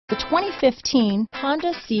The 2015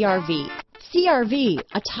 Honda CRV. CRV,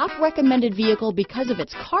 a top recommended vehicle because of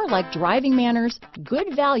its car-like driving manners,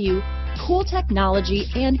 good value, cool technology,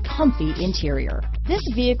 and comfy interior. This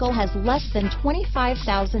vehicle has less than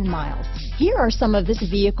 25,000 miles. Here are some of this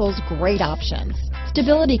vehicle's great options: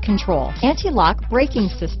 stability control, anti-lock braking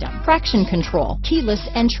system, traction control, keyless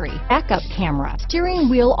entry, backup camera, steering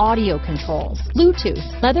wheel audio controls, Bluetooth,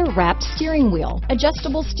 leather-wrapped steering wheel,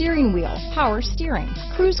 adjustable steering wheel, power steering,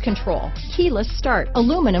 cruise control, keyless start,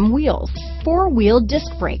 aluminum wheels, four-wheel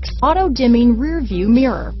disc brakes, auto-dimming rear-view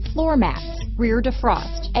mirror, floor mats, rear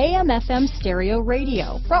defrost, AM/FM stereo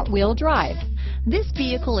radio, front-wheel drive. This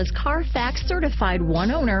vehicle is Carfax certified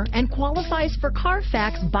one owner and qualifies for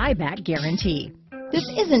Carfax buyback guarantee. This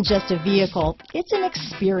isn't just a vehicle, it's an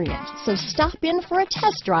experience, so stop in for a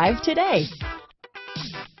test drive today.